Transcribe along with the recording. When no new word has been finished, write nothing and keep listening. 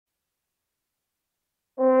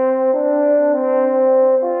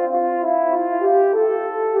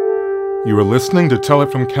You are listening to Tell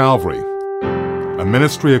It from Calvary, a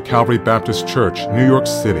ministry of Calvary Baptist Church, New York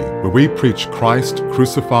City, where we preach Christ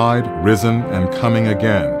crucified, risen, and coming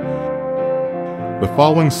again. The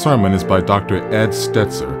following sermon is by Dr. Ed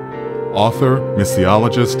Stetzer, author,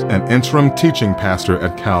 missiologist, and interim teaching pastor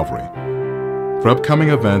at Calvary. For upcoming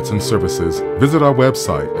events and services, visit our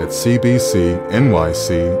website at cbcnyc.org.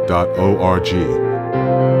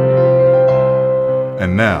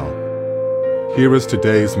 And now, here is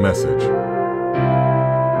today's message.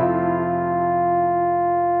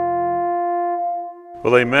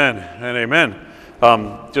 Well, amen and amen.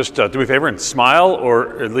 Just do me a favor and smile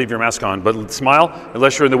or leave your mask on, but smile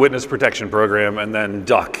unless you're in the witness protection program, and then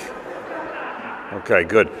duck. Okay,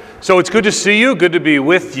 good. So it's good to see you, good to be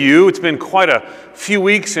with you. It's been quite a few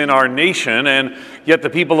weeks in our nation, and yet the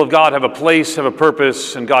people of God have a place, have a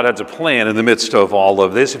purpose, and God has a plan in the midst of all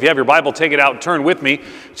of this. If you have your Bible, take it out and turn with me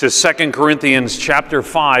to 2 Corinthians chapter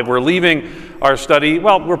 5. We're leaving our study,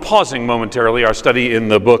 we're pausing momentarily our study in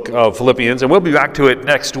the book of Philippians, and we'll be back to it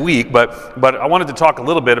next week, but I wanted to talk a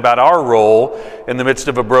little bit about our role in the midst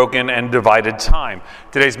of a broken and divided time.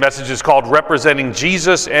 Today's message is called Representing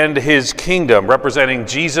Jesus and His Kingdom. Representing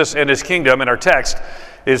Jesus and His Kingdom, and our text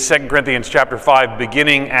is 2 Corinthians chapter 5,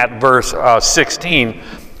 beginning at verse 16.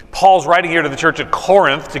 Paul's writing here to the church at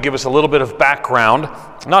Corinth to give us a little bit of background,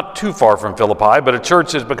 not too far from Philippi, but a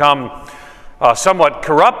church has become somewhat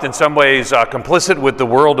corrupt, in some ways complicit with the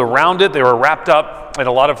world around it. They were wrapped up in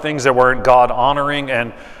a lot of things that weren't God-honoring,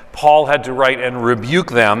 and Paul had to write and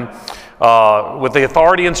rebuke them with the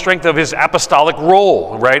authority and strength of his apostolic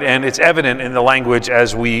role, right? And it's evident in the language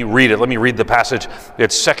as we read it. Let me read the passage.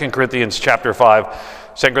 It's 2 Corinthians chapter 5.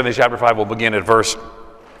 2 Corinthians chapter 5 will begin at verse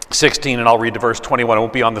 16, and I'll read to verse 21. It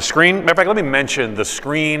won't be on the screen. Matter of fact, let me mention the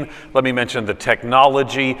screen. Let me mention the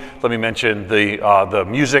technology. Let me mention the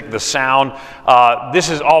music, the sound. This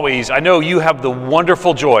is always, I know you have the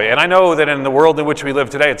wonderful joy, and I know that in the world in which we live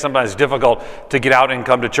today, it's sometimes difficult to get out and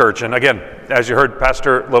come to church. And again, as you heard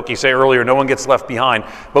Pastor Loki say earlier, no one gets left behind.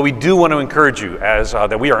 But we do want to encourage you as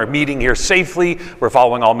that we are meeting here safely. We're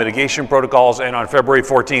following all mitigation protocols, and on February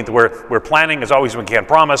 14th, we're planning, as always, we can't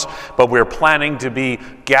promise, but we're planning to be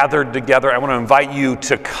gathered together. I want to invite you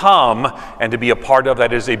to come and to be a part of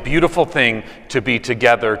that. It is a beautiful thing to be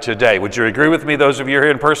together today. Would you agree with me, those of you here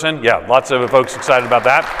in person? Yeah, lots of folks excited about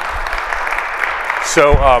that.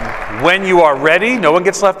 So when you are ready, no one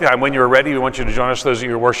gets left behind. When you're ready, we want you to join us, those of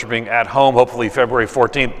you who are worshiping at home, hopefully February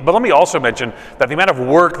 14th. But let me also mention that the amount of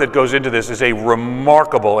work that goes into this is a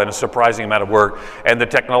remarkable and a surprising amount of work. And the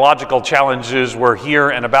technological challenges were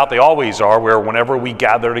here and about. They always are, where whenever we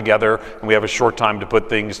gather together and we have a short time to put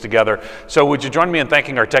things together. So would you join me in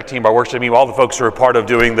thanking our tech team, our worship team, all the folks who are part of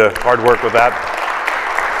doing the hard work with that?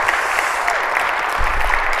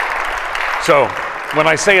 So when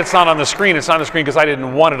I say it's not on the screen, it's not on the screen because I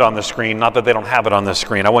didn't want it on the screen, not that they don't have it on the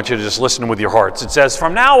screen. I want you to just listen with your hearts. It says,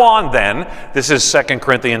 from now on then, this is 2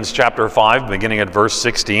 Corinthians chapter 5, beginning at verse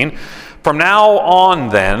 16. From now on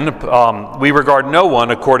then, we regard no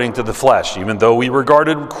one according to the flesh. Even though we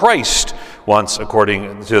regarded Christ once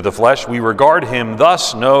according to the flesh, we regard him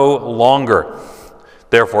thus no longer.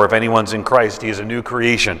 Therefore, if anyone's in Christ, he is a new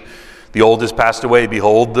creation. The old has passed away,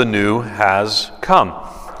 behold, the new has come.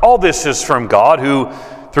 All this is from God, who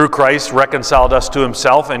through Christ reconciled us to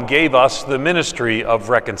himself and gave us the ministry of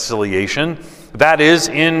reconciliation. That is,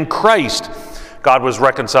 in Christ, God was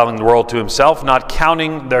reconciling the world to himself, not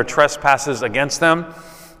counting their trespasses against them,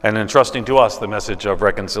 and entrusting to us the message of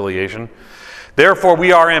reconciliation. Therefore,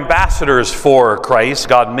 we are ambassadors for Christ,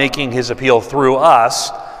 God making his appeal through us.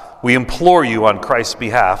 We implore you on Christ's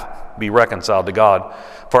behalf, be reconciled to God.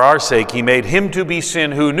 For our sake, he made him to be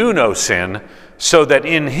sin who knew no sin, so that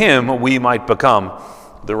in him we might become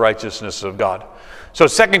the righteousness of God. So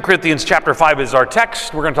 2 Corinthians chapter 5 is our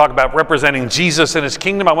text. We're going to talk about representing Jesus and his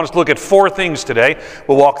kingdom. I want us to look at four things today.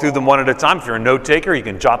 We'll walk through them one at a time. If you're a note taker, you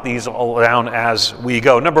can jot these all down as we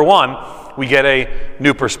go. Number one, we get a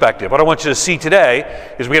new perspective. What I want you to see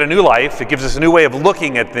today is we get a new life. It gives us a new way of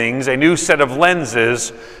looking at things, a new set of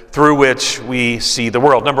lenses through which we see the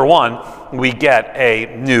world. Number one, we get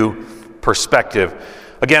a new perspective.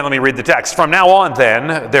 Again, let me read the text. From now on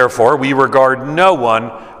then, therefore, we regard no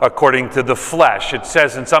one according to the flesh. It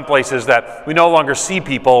says in some places that we no longer see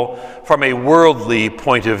people from a worldly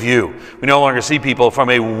point of view. We no longer see people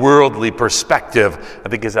from a worldly perspective, I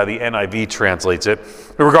think is how the NIV translates it.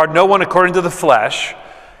 We regard no one according to the flesh.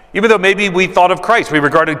 Even though maybe we thought of Christ, we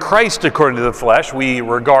regarded Christ according to the flesh, we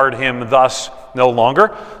regard him thus no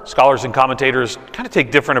longer. Scholars and commentators kind of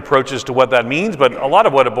take different approaches to what that means, but a lot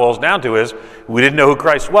of what it boils down to is we didn't know who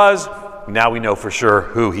Christ was, now we know for sure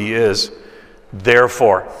who he is.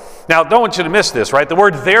 Therefore, Now, don't want you to miss this, right? The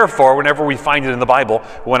word therefore, whenever we find it in the Bible,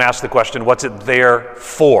 we want to ask the question, what's it there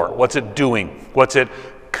for? What's it doing? What's it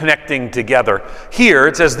connecting together? Here,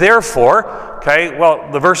 it says therefore, okay?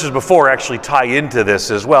 Well, the verses before actually tie into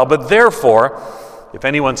this as well. But therefore, if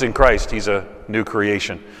anyone's in Christ, he's a new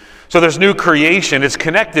creation. So there's new creation. It's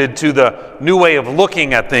connected to the new way of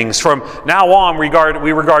looking at things. From now on, we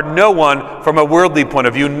regard no one from a worldly point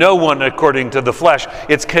of view, no one according to the flesh.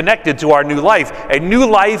 It's connected to our new life. A new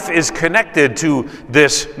life is connected to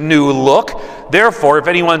this new look. Therefore, if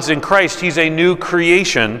anyone's in Christ, he's a new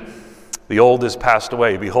creation. The old is passed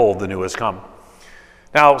away. Behold, the new has come.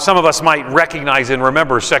 Now, some of us might recognize and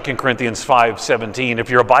remember 2 Corinthians 5:17. If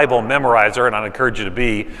you're a Bible memorizer, and I'd encourage you to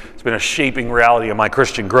be, it's been a shaping reality of my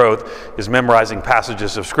Christian growth, is memorizing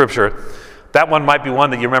passages of Scripture. That one might be one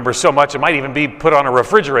that you remember so much, it might even be put on a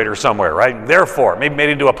refrigerator somewhere, right? Therefore, maybe made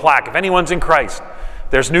into a plaque. If anyone's in Christ,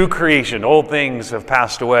 there's new creation. Old things have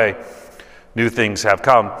passed away. New things have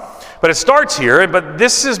come. But it starts here, but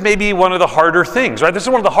this is maybe one of the harder things, right? This is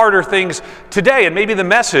one of the harder things today, and maybe the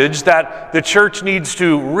message that the church needs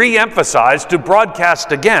to re-emphasize, to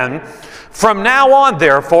broadcast again. From now on,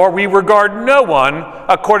 therefore, we regard no one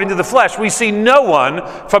according to the flesh. We see no one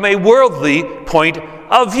from a worldly point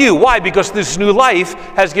of view. Why? Because this new life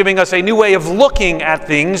has given us a new way of looking at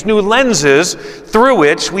things, new lenses through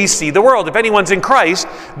which we see the world. If anyone's in Christ,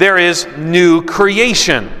 there is new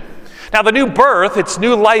creation. Now, the new birth, it's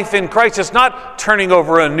new life in Christ. It's not turning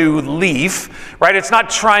over a new leaf, right? It's not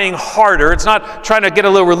trying harder. It's not trying to get a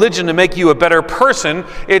little religion to make you a better person.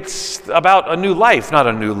 It's about a new life, not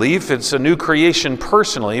a new leaf. It's a new creation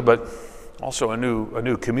personally, but also a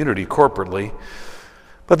new community corporately.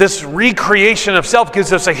 But this recreation of self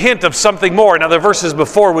gives us a hint of something more. Now, the verses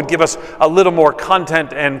before would give us a little more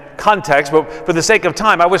content and context, but for the sake of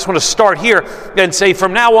time, I just want to start here and say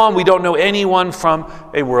from now on, we don't know anyone from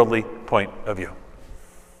a worldly point of view.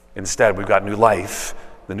 Instead, we've got new life.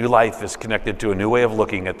 The new life is connected to a new way of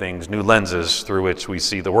looking at things, new lenses through which we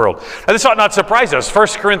see the world. Now, this ought not surprise us.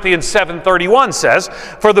 1 Corinthians 7:31 says,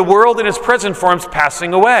 "For the world in its present form is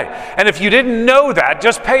passing away." And if you didn't know that,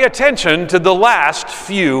 just pay attention to the last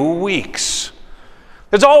few weeks.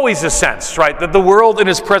 There's always a sense, right, that the world in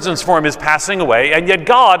its present form is passing away, and yet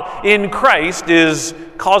God in Christ is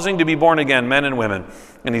causing to be born again men and women.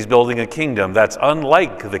 And he's building a kingdom that's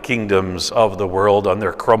unlike the kingdoms of the world on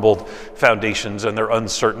their crumbled foundations and their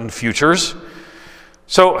uncertain futures.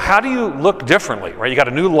 So how do you look differently, right? You got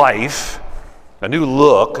a new life, a new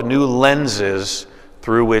look, new lenses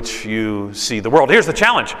through which you see the world. Here's the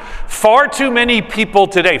challenge. Far too many people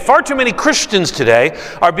today, far too many Christians today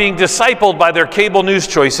are being discipled by their cable news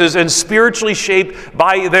choices and spiritually shaped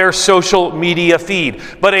by their social media feed.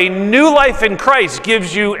 But a new life in Christ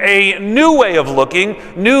gives you a new way of looking,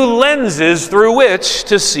 new lenses through which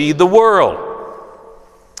to see the world.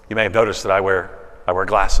 You may have noticed that I wear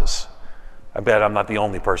glasses. I bet I'm not the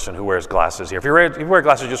only person who wears glasses here. If you wear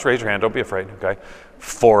glasses, just raise your hand. Don't be afraid, okay?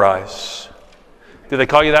 4 eyes. Did they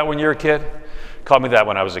call you that when you were a kid? Called me that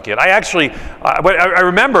when I was a kid. I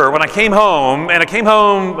remember when I came home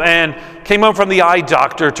from the eye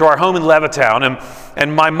doctor to our home in Levittown,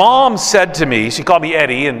 and my mom said to me, she called me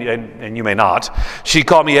Eddie, and you may not, she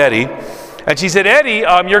called me Eddie, and she said, "Eddie,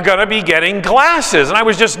 you're going to be getting glasses." And I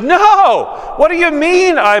was just, "No, what do you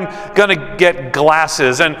mean I'm going to get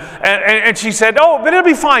glasses?" And she said, "Oh, but it'll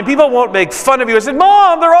be fine. People won't make fun of you." I said,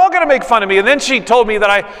 "Mom, they're all going to make fun of me." And then she told me that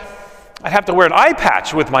I'd have to wear an eye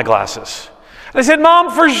patch with my glasses. And I said,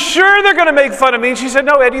 "Mom, for sure they're going to make fun of me." And she said,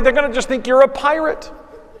 "No, Eddie, they're going to just think you're a pirate."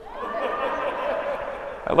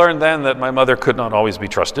 I learned then that my mother could not always be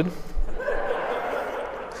trusted.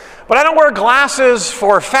 But I don't wear glasses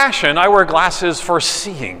for fashion. I wear glasses for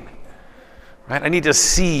seeing. Right? I need to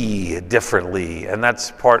see differently, and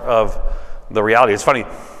that's part of the reality. It's funny.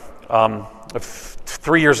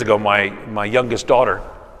 3 years ago, my youngest daughter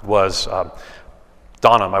was...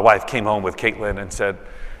 Donna, my wife, came home with Caitlin and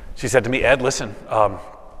she said to me, "Ed, listen,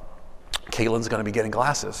 Caitlin's going to be getting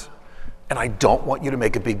glasses, and I don't want you to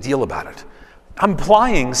make a big deal about it."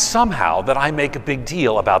 Implying somehow that I make a big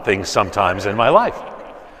deal about things sometimes in my life.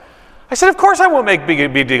 I said, "Of course I won't make a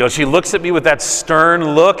big deal." She looks at me with that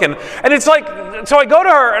stern look, and it's like, so I go to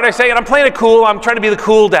her and I say, and I'm playing it cool, I'm trying to be the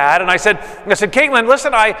cool dad, and I said, "Caitlin,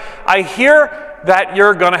 listen, I hear that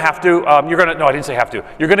you're going to have to, no, I didn't say have to,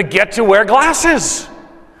 you're going to get to wear glasses.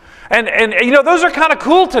 And you know, those are kind of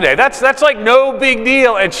cool today. That's like no big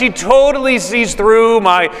deal." And she totally sees through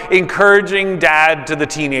my encouraging dad to the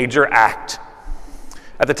teenager act.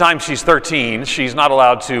 At the time she's 13, she's not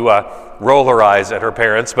allowed to roll her eyes at her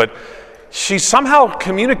parents, but she somehow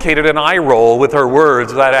communicated an eye roll with her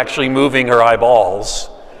words without actually moving her eyeballs.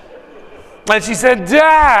 And she said,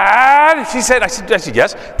 Dad, I said,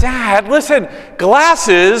 yes, Dad, listen,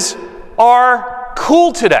 glasses are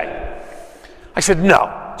cool today. I said,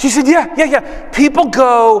 no. She said, yeah. People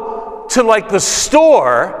go to like the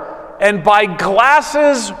store and buy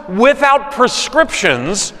glasses without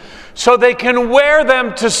prescriptions so they can wear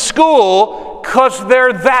them to school because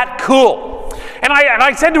they're that cool. And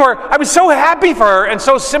I said to her, I was so happy for her and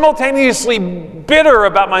so simultaneously bitter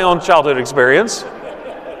about my own childhood experience.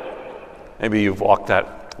 Maybe you've walked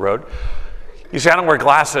that road. You say, I don't wear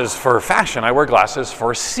glasses for fashion. I wear glasses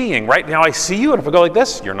for seeing. Right now I see you, and if I go like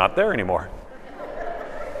this, you're not there anymore.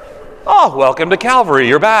 Oh, welcome to Calvary.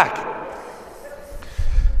 You're back.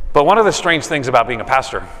 But one of the strange things about being a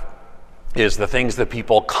pastor is the things that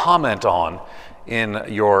people comment on in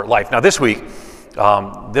your life. Now, this week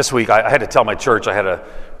I had to tell my church. I had an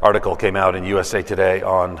article came out in USA Today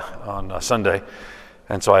on Sunday.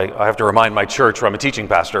 And so I have to remind my church where I'm a teaching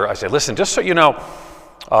pastor. I say, listen, just so you know,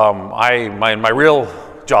 my real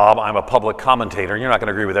job, I'm a public commentator. You're not going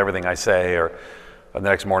to agree with everything I say. Or the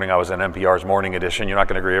next morning I was in NPR's Morning Edition. You're not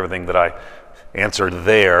going to agree with everything that I answered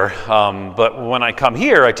there. But when I come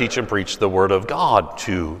here, I teach and preach the Word of God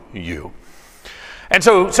to you. And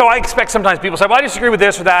so I expect sometimes people say, well, I disagree with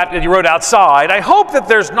this or that that you wrote outside. I hope that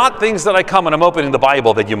there's not things that I come and I'm opening the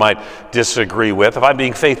Bible that you might disagree with. If I'm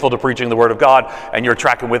being faithful to preaching the Word of God and you're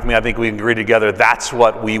tracking with me, I think we can agree together that's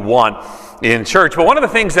what we want in church. But one of the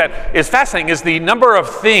things that is fascinating is the number of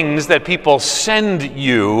things that people send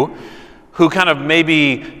you who kind of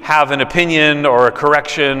maybe have an opinion or a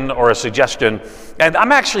correction or a suggestion. And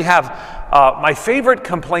I'm actually have my favorite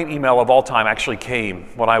complaint email of all time actually came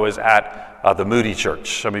when I was at the Moody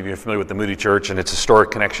Church. Some of you are familiar with the Moody Church and its historic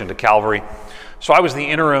connection to Calvary. So I was the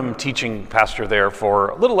interim teaching pastor there for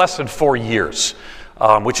a little less than 4 years,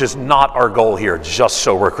 which is not our goal here, just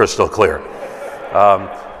so we're crystal clear.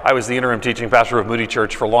 I was the interim teaching pastor of Moody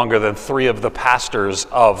Church for longer than 3 of the pastors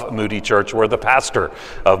of Moody Church were the pastor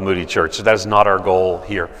of Moody Church. So that is not our goal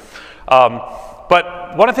here.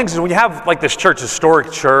 But one of the things is when you have like this church,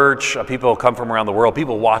 historic church, people come from around the world,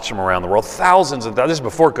 people watch them around the world, thousands of, this is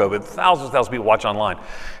before COVID, thousands of people watch online,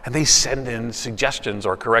 and they send in suggestions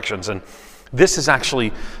or corrections. And this is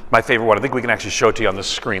actually my favorite one. I think we can actually show it to you on the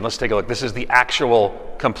screen. Let's take a look. This is the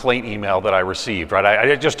actual complaint email that I received, right?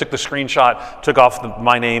 I just took the screenshot, took off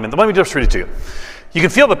my name, and let me just read it to you. You can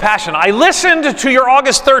feel the passion. I listened to your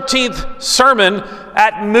August 13th sermon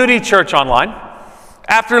at Moody Church Online.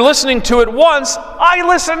 After listening to it once, I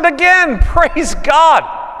listened again. Praise God.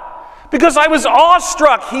 Because I was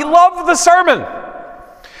awestruck. He loved the sermon.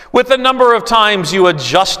 With the number of times you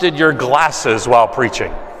adjusted your glasses while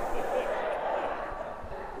preaching.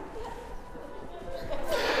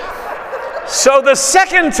 So the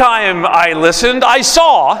second time I listened, I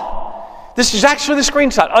saw, this is actually the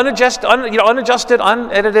screenshot, unadjusted,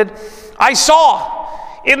 unedited. I saw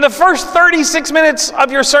in the first 36 minutes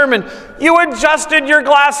of your sermon, you adjusted your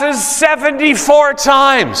glasses 74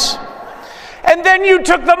 times. And then you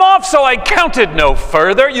took them off, so I counted no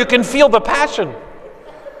further. You can feel the passion.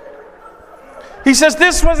 He says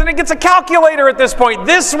this wasn't, it gets a calculator at this point.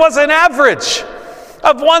 This was an average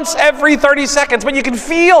of once every 30 seconds. But you can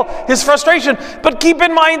feel his frustration. But keep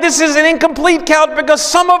in mind, this is an incomplete count because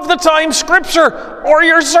some of the time Scripture or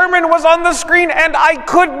your sermon was on the screen and I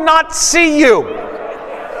could not see you.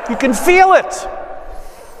 You can feel it.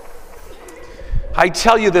 I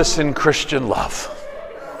tell you this in Christian love.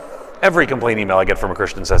 Every complaint email I get from a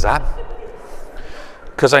Christian says that.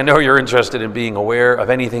 Because I know you're interested in being aware of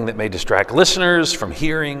anything that may distract listeners from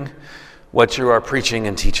hearing what you are preaching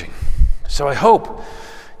and teaching. So I hope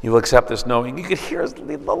you will accept this knowing you could hear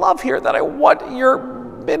the love here that I want your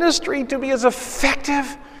ministry to be as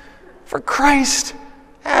effective for Christ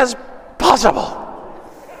as possible.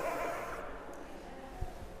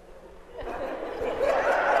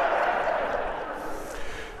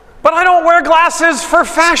 But I don't wear glasses for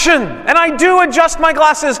fashion, and I do adjust my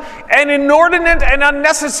glasses an inordinate and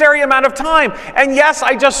unnecessary amount of time. And yes,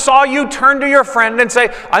 I just saw you turn to your friend and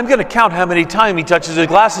say, I'm going to count how many times he touches his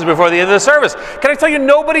glasses before the end of the service. Can I tell you,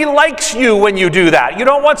 nobody likes you when you do that. You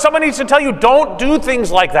don't want somebody to tell you, don't do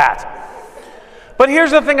things like that. But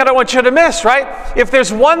here's the thing I don't want you to miss, right? If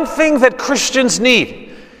there's one thing that Christians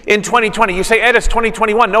need in 2020, you say, Ed, it's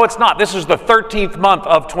 2021. No, it's not. This is the 13th month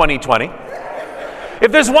of 2020.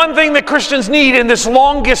 If there's one thing that Christians need in this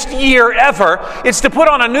longest year ever, it's to put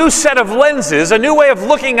on a new set of lenses, a new way of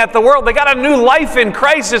looking at the world. They got a new life in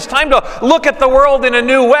Christ. It's time to look at the world in a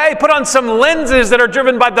new way. Put on some lenses that are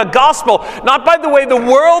driven by the gospel, not by the way the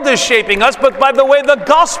world is shaping us, but by the way the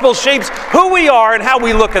gospel shapes who we are and how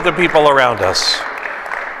we look at the people around us.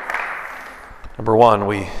 Number one,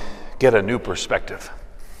 we get a new perspective.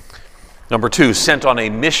 Number 2, sent on a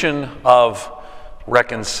mission of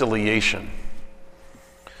reconciliation.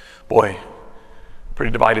 Boy,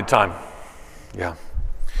 pretty divided time. Yeah.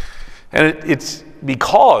 And it's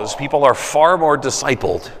because people are far more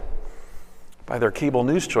discipled by their cable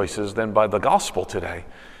news choices than by the gospel today.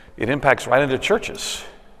 It impacts right into churches.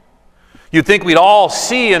 You'd think we'd all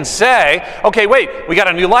see and say, okay, wait, we got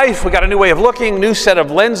a new life, we got a new way of looking, new set of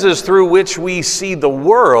lenses through which we see the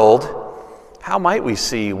world. How might we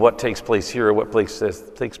see what takes place here or what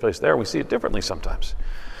takes place there? We see it differently sometimes.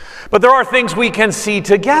 But there are things we can see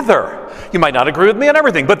together. You might not agree with me on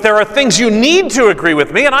everything, but there are things you need to agree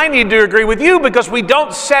with me, and I need to agree with you, because we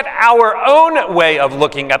don't set our own way of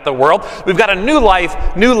looking at the world. We've got a new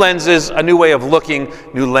life, new lenses, a new way of looking,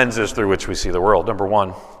 new lenses through which we see the world. Number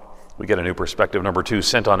 1, we get a new perspective. Number 2,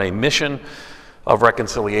 sent on a mission of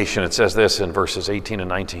reconciliation. It says this in verses 18 and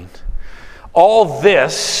 19. All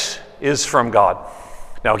this is from God.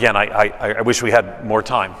 Now again, I wish we had more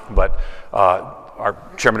time, but our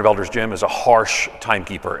chairman of elders, Jim, is a harsh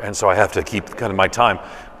timekeeper, and so I have to keep kind of my time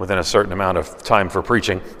within a certain amount of time for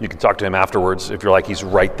preaching. You can talk to him afterwards if you're like, he's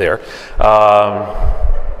right there.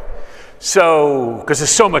 Because there's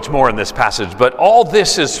so much more in this passage, but all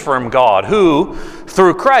this is from God, who,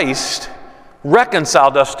 through Christ,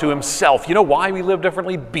 reconciled us to himself. You know why we live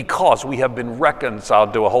differently? Because we have been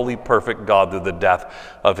reconciled to a holy, perfect God through the death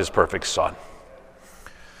of his perfect Son.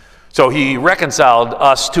 So he reconciled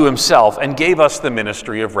us to himself and gave us the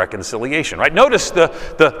ministry of reconciliation, right? Notice the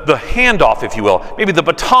handoff, if you will, maybe the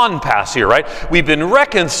baton pass here, right? We've been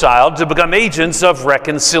reconciled to become agents of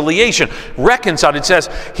reconciliation. Reconciled, it says,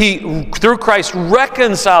 he, through Christ,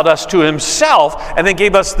 reconciled us to himself and then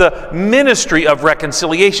gave us the ministry of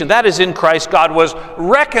reconciliation. That is, in Christ, God was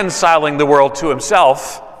reconciling the world to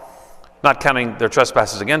himself, not counting their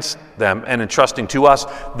trespasses against them, and entrusting to us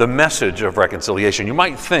the message of reconciliation. You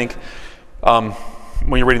might think, when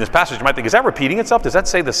you're reading this passage, you might think, is that repeating itself? Does that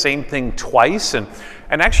say the same thing twice? And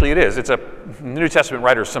actually it is. New Testament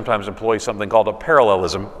writers sometimes employ something called a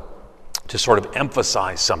parallelism to sort of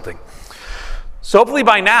emphasize something. So hopefully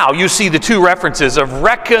by now you see the two references of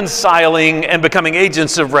reconciling and becoming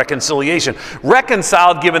agents of reconciliation.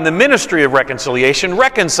 Reconciled, given the ministry of reconciliation.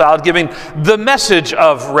 Reconciled, giving the message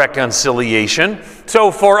of reconciliation. So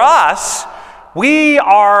for us, we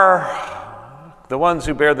are the ones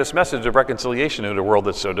who bear this message of reconciliation in a world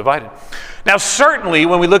that's so divided. Now certainly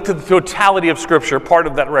when we look at the totality of Scripture, part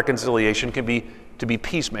of that reconciliation can be to be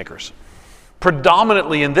peacemakers.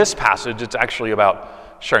 Predominantly in this passage, it's actually about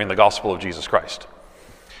sharing the gospel of Jesus Christ.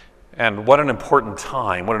 And what an important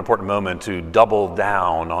time, what an important moment to double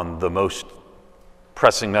down on the most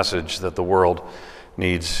pressing message that the world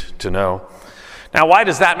needs to know. Now, why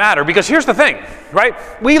does that matter? Because here's the thing, right?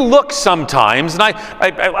 We look sometimes, and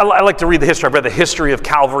I like to read the history. I've read the history of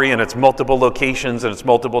Calvary and its multiple locations and its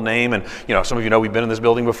multiple name. And some of you know we've been in this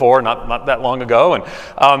building before, not that long ago,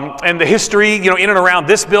 and the history, in and around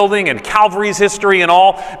this building and Calvary's history and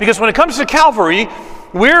all. Because when it comes to Calvary,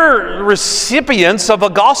 we're recipients of a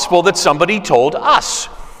gospel that somebody told us.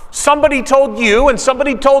 Somebody told you, and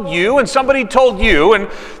somebody told you, and somebody told you, and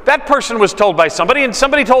that person was told by somebody, and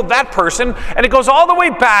somebody told that person, and it goes all the way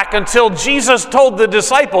back until Jesus told the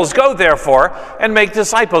disciples, "Go therefore and make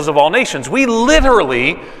disciples of all nations." We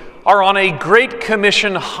literally are on a Great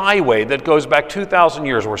Commission highway that goes back 2,000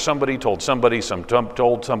 years, where somebody told somebody,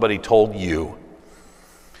 somebody told you.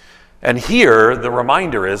 And here, the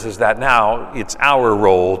reminder is that now it's our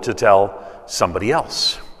role to tell somebody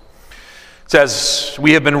else. It says,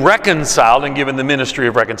 we have been reconciled and given the ministry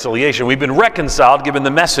of reconciliation. We've been reconciled, given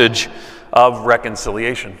the message of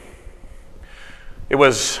reconciliation. It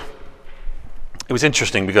was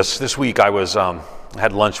interesting because this week I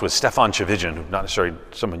had lunch with Stefan Tchividjian, who not necessarily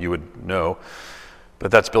someone you would know,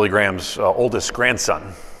 but that's Billy Graham's oldest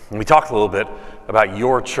grandson. And we talked a little bit about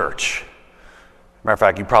your church. Matter of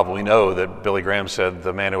fact, you probably know that Billy Graham said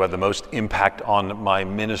the man who had the most impact on my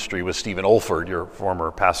ministry was Stephen Olford, your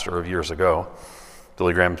former pastor of years ago.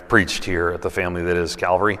 Billy Graham preached here at the family that is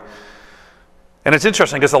Calvary. And it's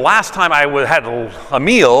interesting because the last time I had a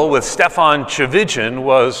meal with Stefan Tchividjian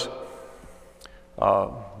was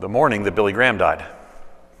the morning that Billy Graham died.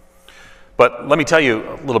 But let me tell you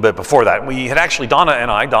a little bit before that. We had actually,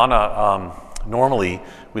 Donna, normally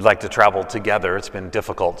we'd like to travel together. It's been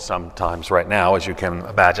difficult sometimes right now, as you can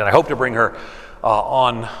imagine. I hope to bring her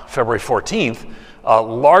on February 14th,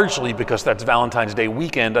 largely because that's Valentine's Day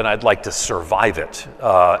weekend and I'd like to survive it.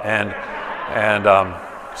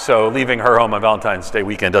 So leaving her home on Valentine's Day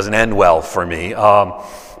weekend doesn't end well for me.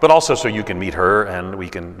 but also so you can meet her and we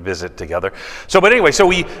can visit together. But anyway,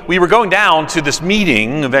 we were going down to this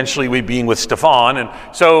meeting, eventually we being with Stefan, and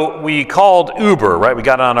so we called Uber, right? We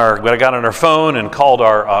got on our phone and called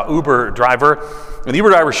our Uber driver, and the Uber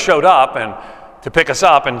driver showed up and to pick us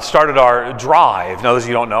up and started our drive. Now, as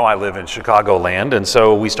you don't know, I live in Chicagoland, and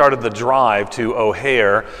so we started the drive to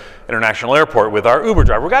O'Hare International Airport with our Uber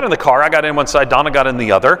driver. We got in the car, I got in one side, Donna got in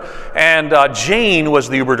the other, and Jane was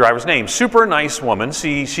the Uber driver's name. Super nice woman.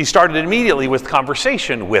 She started immediately with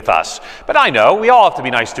conversation with us. But I know, we all have to be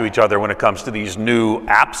nice to each other when it comes to these new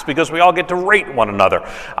apps because we all get to rate one another.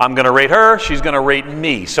 I'm going to rate her, she's going to rate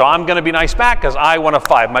me. So I'm going to be nice back because I want a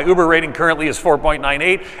 5. My Uber rating currently is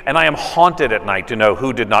 4.98, and I am haunted at night to know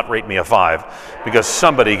who did not rate me a 5 because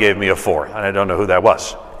somebody gave me a 4, and I don't know who that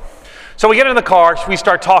was. So we get in the car, we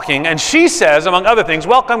start talking, and she says, among other things,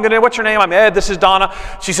 welcome, what's your name? I'm Ed, this is Donna.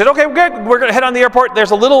 She said, okay, good. We're going to head on the airport.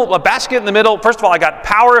 There's a basket in the middle. First of all, I got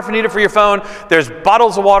power if you need it for your phone. There's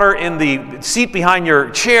bottles of water in the seat behind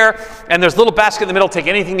your chair, and there's a little basket in the middle. Take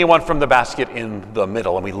anything you want from the basket in the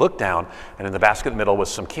middle. And we looked down, and in the basket in the middle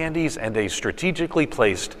was some candies and a strategically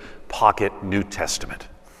placed pocket New Testament.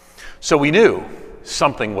 So we knew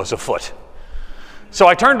something was afoot. So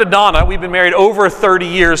I turned to Donna. We've been married over 30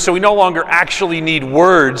 years, so we no longer actually need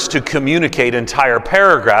words to communicate entire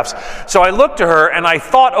paragraphs. So I looked to her and I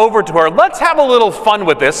thought over to her, let's have a little fun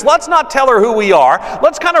with this. Let's not tell her who we are.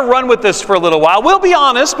 Let's kind of run with this for a little while. We'll be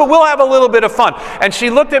honest, but we'll have a little bit of fun. And she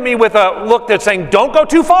looked at me with a look that's saying, don't go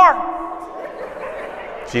too far.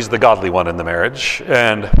 She's the godly one in the marriage.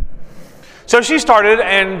 And so she started,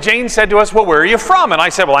 and Jane said to us, well, where are you from? And I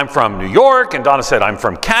said, well, I'm from New York. And Donna said, I'm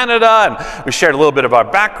from Canada. And we shared a little bit of our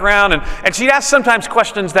background. And she'd ask sometimes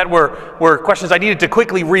questions that were questions I needed to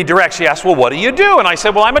quickly redirect. She asked, well, what do you do? And I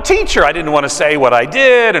said, well, I'm a teacher. I didn't want to say what I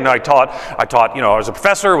did. And I taught, I was a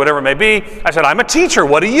professor, whatever it may be. I said, I'm a teacher.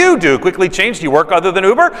 What do you do? Quickly changed. Do you work other than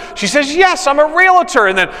Uber? She says, yes, I'm a realtor.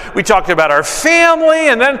 And then we talked about our family.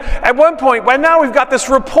 And then at one point, well, now we've got this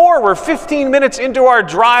rapport. We're 15 minutes into our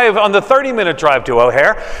drive on the 30-minute drive to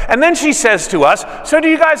O'Hare. And then she says to us, so do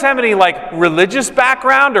you guys have any religious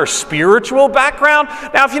background or spiritual background?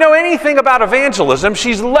 Now, if you know anything about evangelism,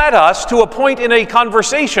 she's led us to a point in a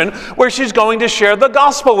conversation where she's going to share the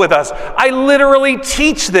gospel with us. I literally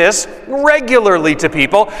teach this regularly to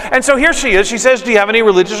people. And so here she is. She says, do you have any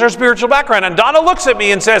religious or spiritual background? And Donna looks at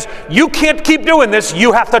me and says, you can't keep doing this.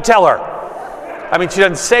 You have to tell her. I mean, she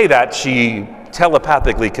doesn't say that. She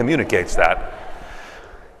telepathically communicates that.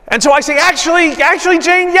 And so I say, actually,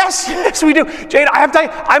 Jane, yes, we do. Jane, I have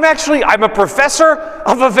to tell you, I'm a professor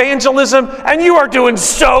of evangelism, and you are doing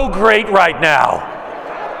so great right now.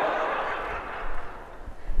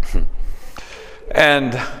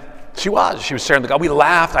 And she was sharing the gospel. We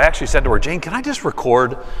laughed. I actually said to her, Jane, can I just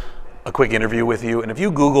record a quick interview with you? And if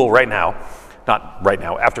you Google right now, not right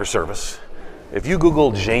now, after service, if you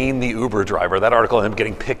Google Jane the Uber driver, that article ended up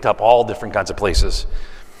getting picked up all different kinds of places.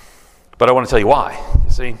 But I want to tell you why.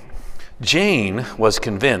 You see, Jane was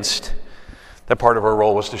convinced that part of her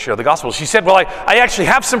role was to share the gospel. She said, well, I actually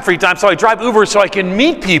have some free time, so I drive Uber so I can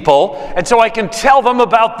meet people and so I can tell them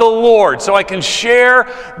about the Lord, so I can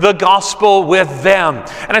share the gospel with them.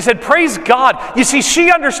 And I said, praise God. You see,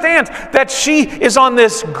 she understands that she is on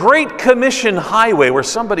this great commission highway where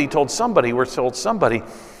somebody told somebody,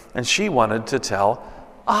 and she wanted to tell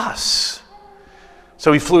us.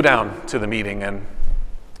 So we flew down to the meeting, and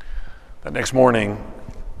the next morning,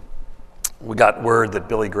 we got word that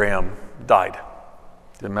Billy Graham died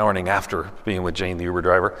the morning after being with Jane, the Uber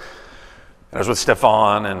driver. And I was with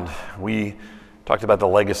Stefan, and we talked about the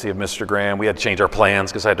legacy of Mr. Graham. We had to change our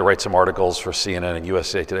plans because I had to write some articles for CNN and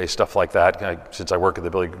USA Today, stuff like that, since I work at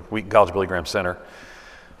the College Billy Graham Center.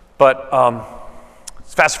 But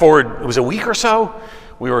fast forward, it was a week or so,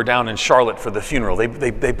 we were down in Charlotte for the funeral.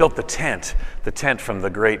 They built the tent from the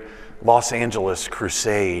great Los Angeles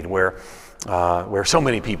crusade where so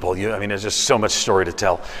many people, there's just so much story to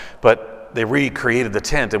tell. But they recreated the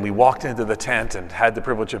tent, and we walked into the tent and had the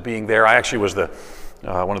privilege of being there. I actually was one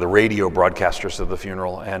of the radio broadcasters of the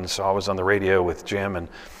funeral, and so I was on the radio with Jim and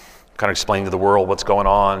kind of explaining to the world what's going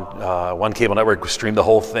on. One cable network streamed the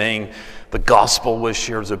whole thing. The gospel was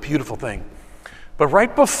shared. It was a beautiful thing. But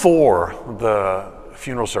right before the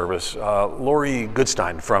funeral service, Lori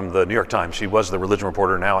Goodstein from the New York Times, she was the religion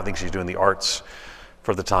reporter now, I think she's doing the arts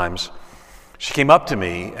for the Times. She came up to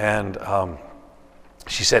me and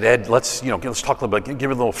she said, Ed, let's talk a little bit, give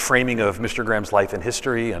a little framing of Mr. Graham's life and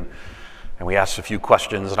history, and we asked a few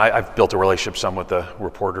questions, and I've built a relationship some with the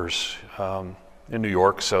reporters in New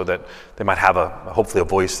York so that they might have hopefully a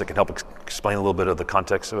voice that can help explain a little bit of the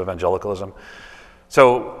context of evangelicalism.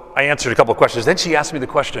 So I answered a couple of questions. Then she asked me the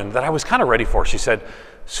question that I was kind of ready for. She said,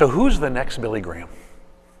 so who's the next Billy Graham?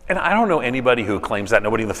 And I don't know anybody who claims that.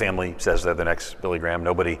 Nobody in the family says they're the next Billy Graham.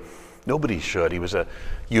 Nobody should. He was a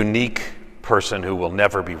unique person who will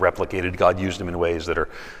never be replicated. God used him in ways that are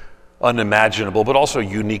unimaginable, but also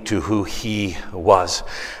unique to who he was.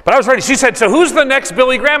 But I was ready. She said, so who's the next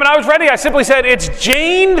Billy Graham? And I was ready. I simply said, it's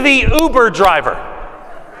Jane the Uber driver.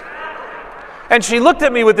 And she looked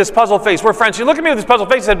at me with this puzzled face. We're friends. She looked at me with this puzzled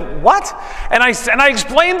face and said, what? And I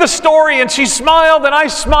explained the story, and she smiled, and I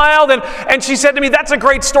smiled, and she said to me, that's a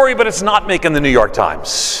great story, but it's not making the New York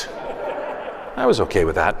Times. I was okay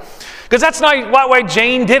with that, because that's not why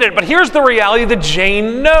Jane did it. But here's the reality that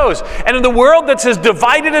Jane knows. And in the world that's as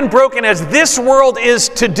divided and broken as this world is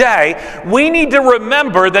today, we need to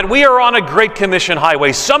remember that we are on a Great Commission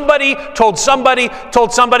highway. Somebody told somebody,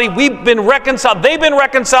 we've been reconciled. They've been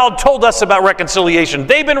reconciled, told us about reconciliation.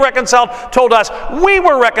 They've been reconciled, told us we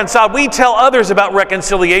were reconciled. We tell others about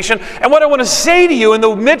reconciliation. And what I want to say to you in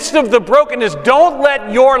the midst of the brokenness, don't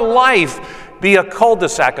let your life be a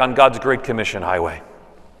cul-de-sac on God's Great Commission highway.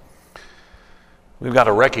 We've got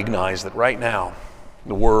to recognize that right now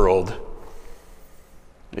the world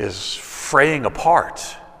is fraying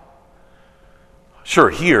apart.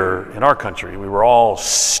 Sure, here in our country, we were all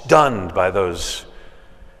stunned by those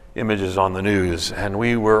images on the news, and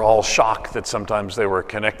we were all shocked that sometimes they were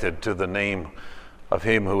connected to the name of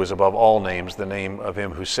Him who is above all names, the name of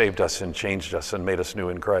Him who saved us and changed us and made us new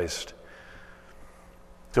in Christ.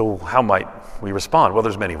 So how might we respond? Well,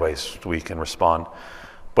 there's many ways we can respond.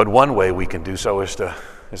 But one way we can do so is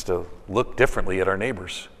to look differently at our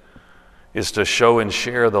neighbors, is to show and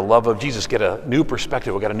share the love of Jesus, get a new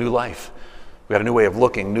perspective. We've got a new life. We've got a new way of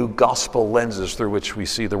looking, new gospel lenses through which we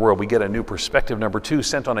see the world. We get a new perspective. Number 2,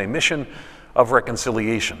 sent on a mission of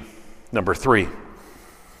reconciliation. Number 3,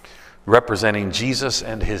 representing Jesus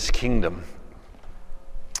and His kingdom.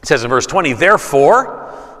 It says in verse 20, therefore,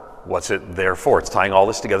 what's it therefore? It's tying all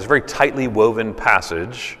this together. It's a very tightly woven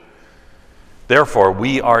passage. Therefore,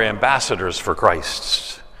 we are ambassadors for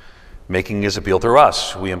Christ, making His appeal through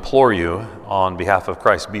us. We implore you on behalf of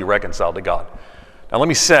Christ, be reconciled to God. Now let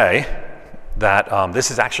me say that this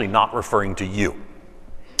is actually not referring to you.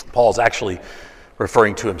 Paul's actually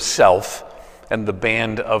referring to himself and the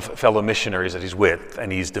band of fellow missionaries that he's with, and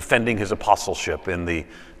he's defending his apostleship in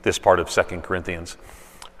this part of 2 Corinthians.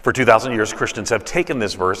 For 2,000 years, Christians have taken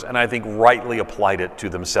this verse and I think rightly applied it to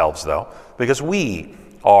themselves, though, because we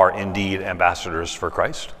are indeed ambassadors for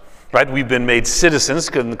Christ. Right? We've been made citizens.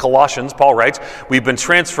 In Colossians, Paul writes, we've been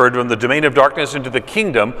transferred from the domain of darkness into the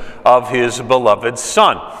kingdom of His beloved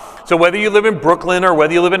Son. So whether you live in Brooklyn or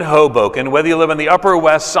whether you live in Hoboken, whether you live on the Upper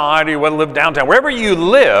West Side or whether you live downtown, wherever you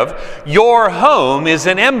live, your home is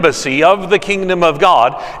an embassy of the kingdom of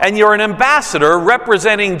God, and you're an ambassador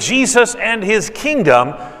representing Jesus and His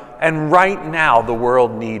kingdom. And right now, the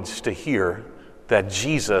world needs to hear that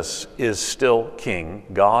Jesus is still King,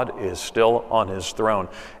 God is still on His throne,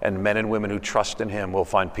 and men and women who trust in Him will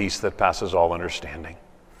find peace that passes all understanding.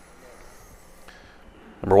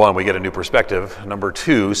 Number 1, we get a new perspective. Number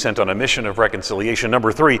 2, sent on a mission of reconciliation.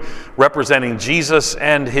 Number 3, representing Jesus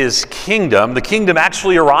and His kingdom. The kingdom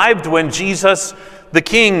actually arrived when Jesus, the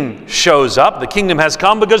King, shows up. The kingdom has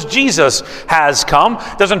come because Jesus has come.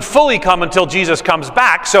 It doesn't fully come until Jesus comes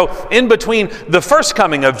back. So in between the first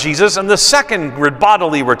coming of Jesus and the second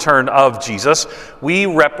bodily return of Jesus, we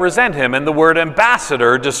represent Him. And the word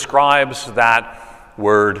ambassador describes that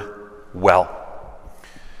word well.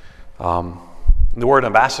 The word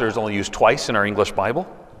ambassador is only used twice in our English Bible.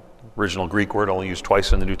 Original Greek word only used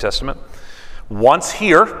twice in the New Testament. Once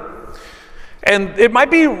here. And it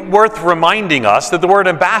might be worth reminding us that the word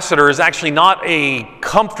ambassador is actually not a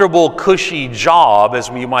comfortable, cushy job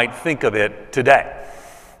as we might think of it today.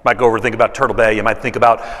 You might go over and think about Turtle Bay. You might think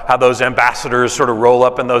about how those ambassadors sort of roll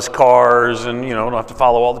up in those cars and, don't have to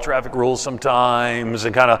follow all the traffic rules sometimes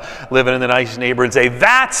and kind of living in the nice neighborhood and say,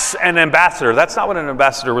 that's an ambassador. That's not what an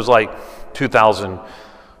ambassador was like 2,000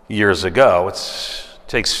 years ago. It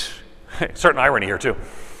takes certain irony here too.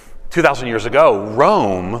 2,000 years ago,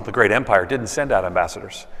 Rome, the great empire, didn't send out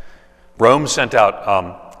ambassadors. Rome sent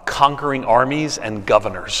out conquering armies and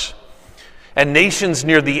governors. And nations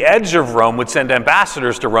near the edge of Rome would send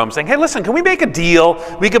ambassadors to Rome saying, hey, listen, can we make a deal?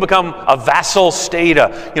 We could become a vassal state,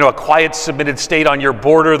 a quiet, submitted state on your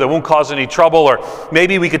border that won't cause any trouble. Or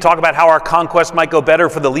maybe we could talk about how our conquest might go better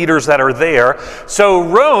for the leaders that are there. So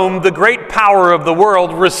Rome, the great power of the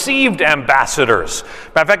world, received ambassadors.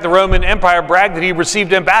 Matter of fact, the Roman Empire bragged that he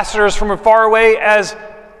received ambassadors from as far away as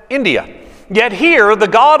India. Yet here, the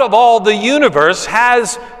God of all the universe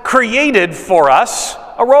has created for us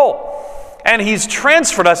a role. And he's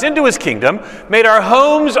transferred us into his kingdom, made our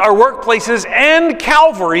homes, our workplaces, and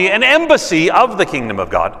Calvary an embassy of the kingdom of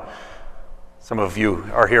God. Some of you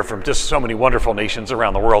are here from just so many wonderful nations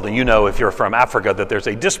around the world, and you know if you're from Africa that there's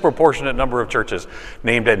a disproportionate number of churches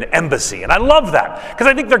named an embassy. And I love that because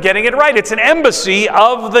I think they're getting it right. It's an embassy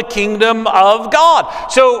of the kingdom of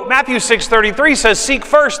God. So Matthew 6:33 says, "Seek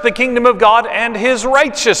first the kingdom of God and his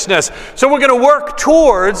righteousness." So we're going to work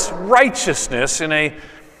towards righteousness in a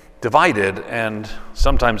divided and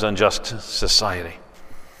sometimes unjust society.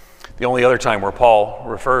 The only other time where Paul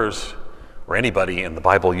refers, or anybody in the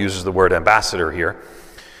Bible uses the word ambassador here,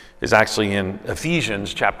 is actually in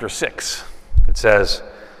Ephesians chapter 6. It says,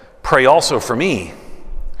 "Pray also for me,"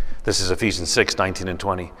 this is Ephesians 6:19 and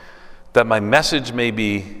 20, that the message may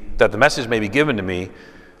be given to me.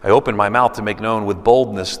 I open my mouth to make known with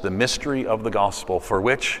boldness the mystery of the gospel, for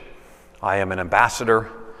which I am an ambassador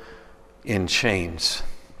in chains.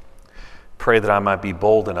 Pray that I might be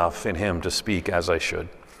bold enough in him to speak as I should.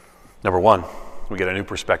 Number one, we get a new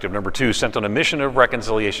perspective. Number two, sent on a mission of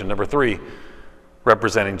reconciliation. Number three,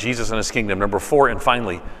 representing Jesus and his kingdom. Number four, and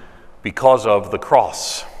finally, because of the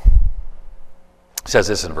cross. It says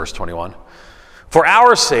this in verse 21. "For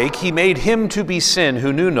our sake he made him to be sin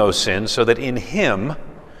who knew no sin, so that in him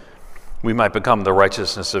we might become the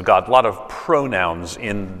righteousness of God." A lot of pronouns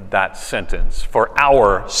in that sentence. For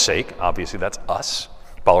our sake, obviously that's us,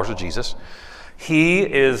 followers of Jesus. He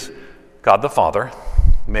is God the Father,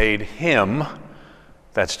 made him,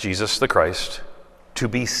 that's Jesus the Christ, to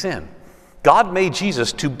be sin. God made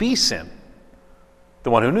Jesus to be sin,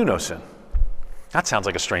 the one who knew no sin. That sounds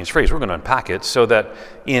like a strange phrase. We're going to unpack it so that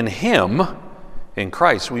in him, in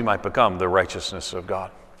Christ, we might become the righteousness of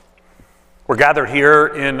God. We're gathered here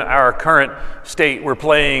in our current state. We're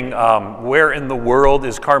playing Where in the World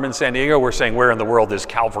is Carmen Sandiego? We're saying Where in the World is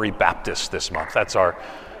Calvary Baptist this month. That's our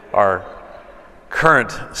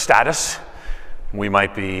current status. We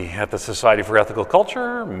might be at the Society for Ethical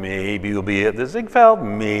Culture. Maybe we'll be at the Ziegfeld.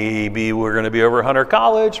 Maybe we're going to be over at Hunter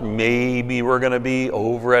College. Maybe we're going to be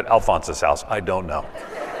over at Alphonse's house. I don't know.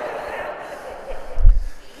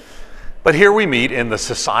 But here we meet in the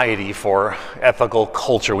Society for Ethical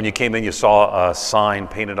Culture. When you came in, you saw a sign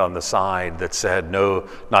painted on the side that said, no,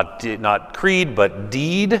 not creed, but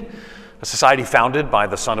deed. A society founded by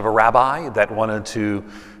the son of a rabbi that wanted to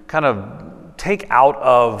kind of take out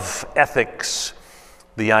of ethics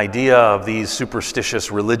the idea of these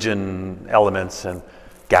superstitious religion elements and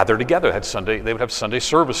gather together. They would have Sunday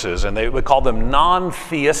services, and they would call them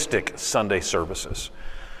non-theistic Sunday services.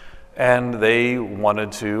 And they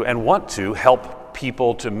wanted to and want to help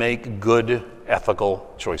people to make good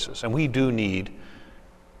ethical choices. And we do need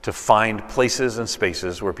to find places and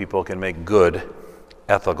spaces where people can make good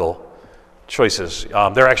ethical choices.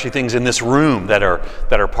 There are actually things in this room that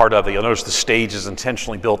are part of it. You'll notice the stage is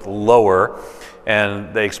intentionally built lower,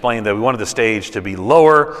 and they explained that we wanted the stage to be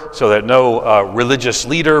lower so that no religious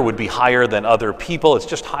leader would be higher than other people. It's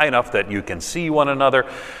just high enough that you can see one another.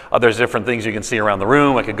 There's different things you can see around the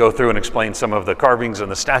room. I could go through and explain some of the carvings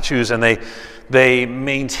and the statues, and they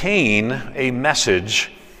maintain a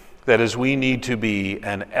message that is we need to be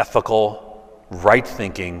an ethical,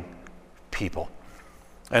 right-thinking people.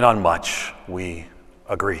 And on much we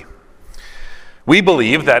agree. We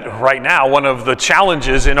believe that right now one of the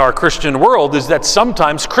challenges in our Christian world is that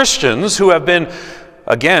sometimes Christians who have been,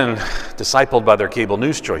 again, discipled by their cable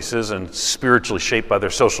news choices and spiritually shaped by their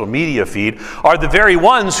social media feed, are the very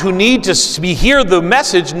ones who need to hear the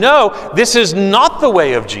message, no, this is not the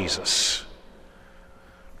way of Jesus.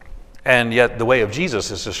 And yet the way of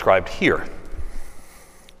Jesus is described here.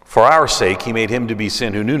 For our sake, he made him to be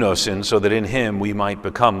sin who knew no sin, so that in him we might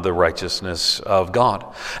become the righteousness of God.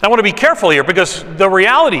 And I want to be careful here because the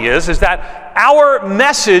reality is that our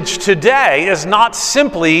message today is not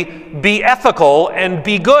simply be ethical and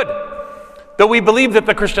be good. Though we believe that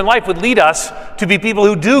the Christian life would lead us to be people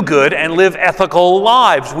who do good and live ethical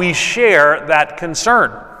lives. We share that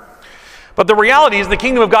concern. But the reality is the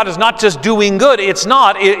kingdom of God is not just doing good. It's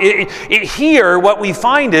not. Here, what we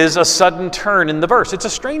find is a sudden turn in the verse. It's a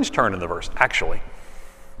strange turn in the verse, actually.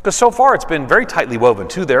 Because so far it's been very tightly woven.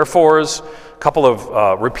 Two therefores, a couple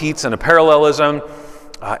of repeats and a parallelism.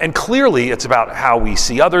 And clearly it's about how we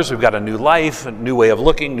see others. We've got a new life, a new way of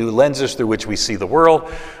looking, new lenses through which we see the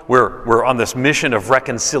world. We're on this mission of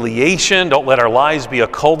reconciliation. Don't let our lives be a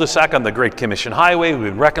cul-de-sac on the Great Commission Highway.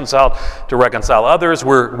 We've been reconciled to reconcile others.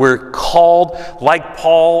 We're called, like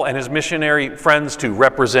Paul and his missionary friends, to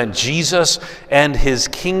represent Jesus and his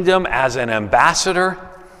kingdom as an ambassador.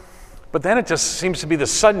 But then it just seems to be the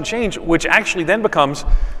sudden change, which actually then becomes,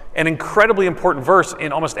 an incredibly important verse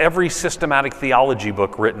in almost every systematic theology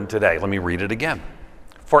book written today. Let me read it again.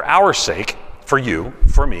 For our sake, for you,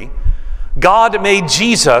 for me, God made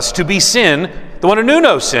Jesus to be sin, the one who knew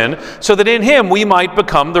no sin, so that in him we might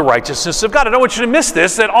become the righteousness of God. I don't want you to miss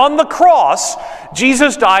this, that on the cross,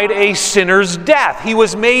 Jesus died a sinner's death. He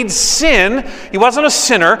was made sin. He wasn't a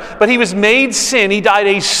sinner, but he was made sin. He died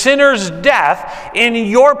a sinner's death in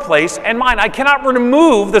your place and mine. I cannot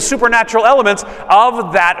remove the supernatural elements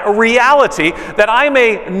of that reality, that I'm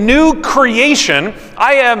a new creation.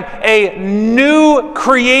 I am a new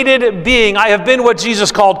created being. I have been what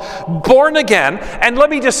Jesus called born again. And let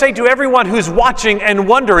me just say to everyone who's watching and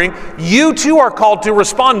wondering, you too are called to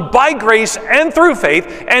respond by grace and through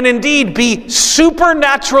faith, and indeed be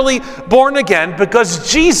supernaturally born again, because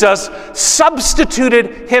Jesus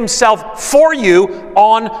substituted himself for you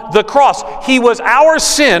on the cross. Our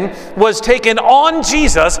sin was taken on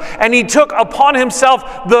Jesus, and he took upon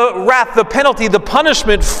himself the wrath, the penalty, the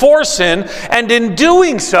punishment for sin, and in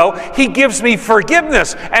doing so, he gives me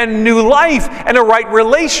forgiveness and new life and a right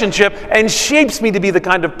relationship, and shapes me to be the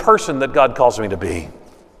kind of person that God calls me to be.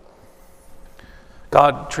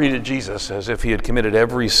 God treated Jesus as if he had committed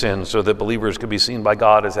every sin so that believers could be seen by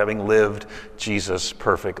God as having lived Jesus'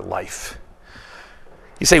 perfect life.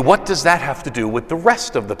 You say, what does that have to do with the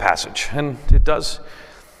rest of the passage? And it does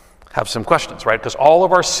have some questions, right? Because all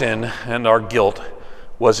of our sin and our guilt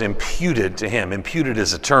was imputed to him. Imputed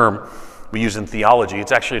is a term we use in theology.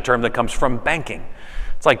 It's actually a term that comes from banking.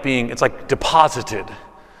 It's like deposited.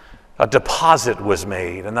 A deposit was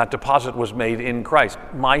made, and that deposit was made in Christ.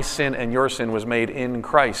 My sin and your sin was made in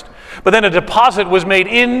Christ. But then a deposit was made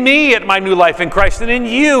in me at my new life in Christ, and in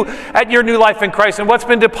you at your new life in Christ. And what's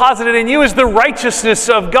been deposited in you is the righteousness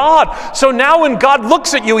of God. So now when God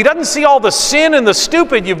looks at you, he doesn't see all the sin and the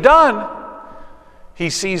stupid you've done. He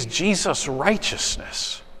sees Jesus'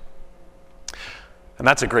 righteousness. And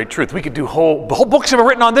that's a great truth. We could do whole books have been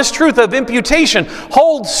written on this truth of imputation.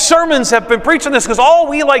 Whole sermons have been preached on this, because all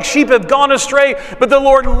we like sheep have gone astray, but the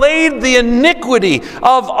Lord laid the iniquity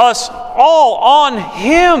of us all on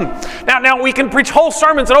him. Now we can preach whole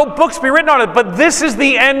sermons and whole books be written on it, but this is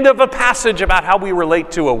the end of a passage about how we relate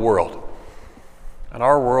to a world. And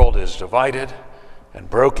our world is divided and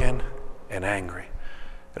broken and angry.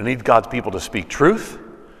 It needs God's people to speak truth.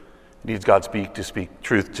 It needs God's to speak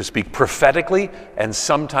truth, to speak prophetically, and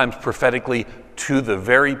sometimes prophetically to the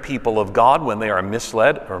very people of God when they are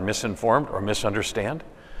misled or misinformed or misunderstand.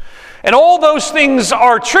 And all those things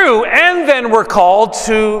are true, and then we're called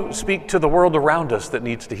to speak to the world around us that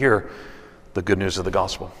needs to hear the good news of the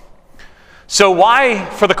gospel. So why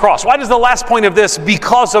for the cross? Why does the last point of this,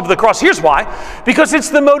 because of the cross? Here's why. Because it's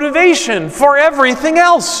the motivation for everything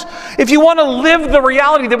else. If you want to live the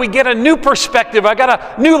reality that we get a new perspective, I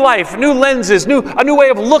got a new life, new lenses, a new way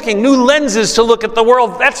of looking, new lenses to look at the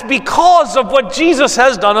world, that's because of what Jesus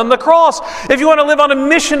has done on the cross. If you want to live on a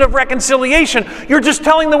mission of reconciliation, you're just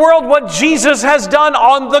telling the world what Jesus has done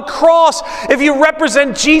on the cross. If you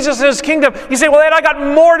represent Jesus' kingdom, you say, well, Ed, I got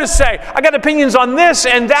more to say. I got opinions on this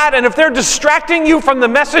and that, and if they're distracting you from the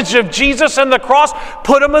message of Jesus and the cross,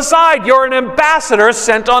 put them aside. You're an ambassador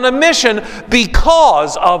sent on a mission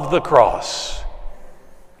because of the cross.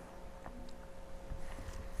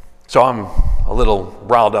 So I'm a little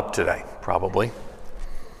riled up today, probably.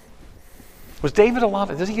 Was David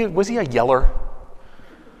was he a yeller?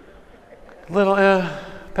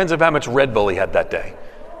 Depends on how much Red Bull he had that day.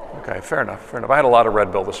 Okay, fair enough. I had a lot of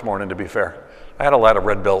Red Bull this morning, to be fair. I had a lot of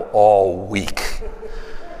Red Bull all week.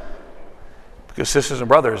 Because sisters and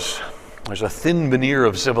brothers, there's a thin veneer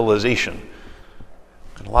of civilization.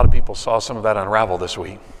 And a lot of people saw some of that unravel this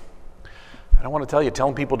week. And I want to tell you,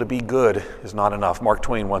 telling people to be good is not enough. Mark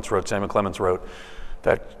Twain once wrote, Samuel Clemens wrote,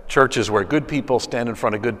 that churches where good people stand in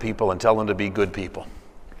front of good people and tell them to be good people.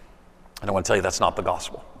 And I want to tell you that's not the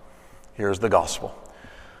gospel. Here's the gospel.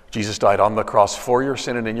 Jesus died on the cross for your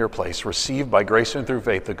sin and in your place. Receive by grace and through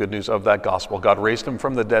faith the good news of that gospel. God raised him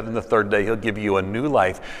from the dead, and the third day he'll give you a new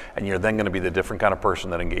life, and you're then going to be the different kind of person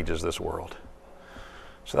that engages this world.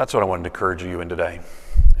 So that's what I wanted to encourage you in today.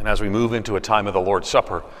 And as we move into a time of the Lord's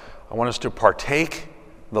Supper, I want us to partake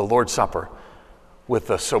the Lord's Supper with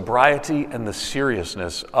the sobriety and the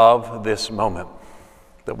seriousness of this moment.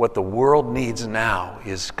 That what the world needs now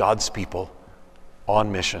is God's people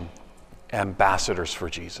on mission, ambassadors for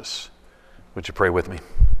Jesus. Would you pray with me?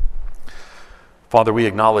 Father, we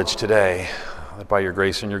acknowledge today that by your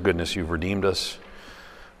grace and your goodness you've redeemed us,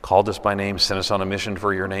 called us by name, sent us on a mission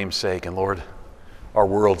for your name's sake. And Lord, our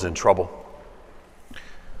world's in trouble.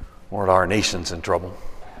 Lord, our nation's in trouble.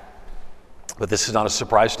 But this is not a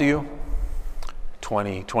surprise to you.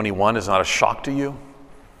 2021 is not a shock to you.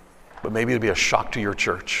 but maybe it'll be a shock to your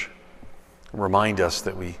church. Remind us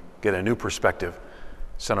that we get a new perspective,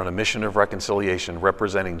 sent on a mission of reconciliation,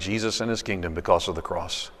 representing Jesus and his kingdom because of the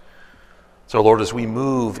cross. So Lord, as we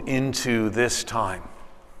move into this time,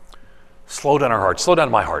 slow down our hearts, slow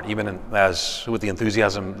down my heart, even as with the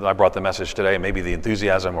enthusiasm I brought the message today, maybe the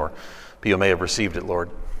enthusiasm or people may have received it, Lord.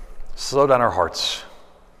 Slow down our hearts,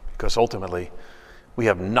 because ultimately we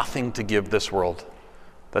have nothing to give this world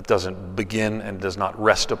that doesn't begin and does not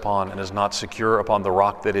rest upon and is not secure upon the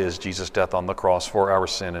rock that is Jesus' death on the cross for our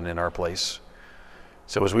sin and in our place.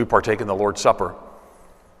 So as we partake in the Lord's Supper,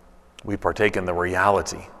 we partake in the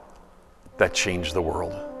reality that changed the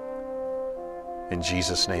world. In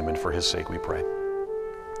Jesus' name and for his sake we pray.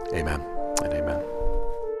 Amen and amen.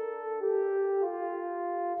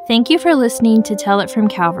 Thank you for listening to Tell It From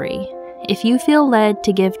Calvary. If you feel led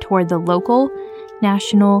to give toward the local,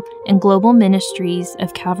 national, and global ministries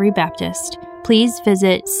of Calvary Baptist, please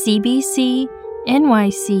visit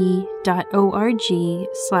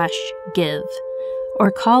cbcnyc.org/give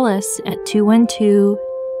or call us at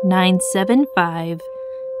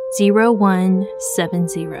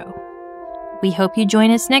 212-975-0170. We hope you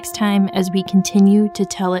join us next time as we continue to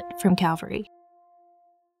tell it from Calvary.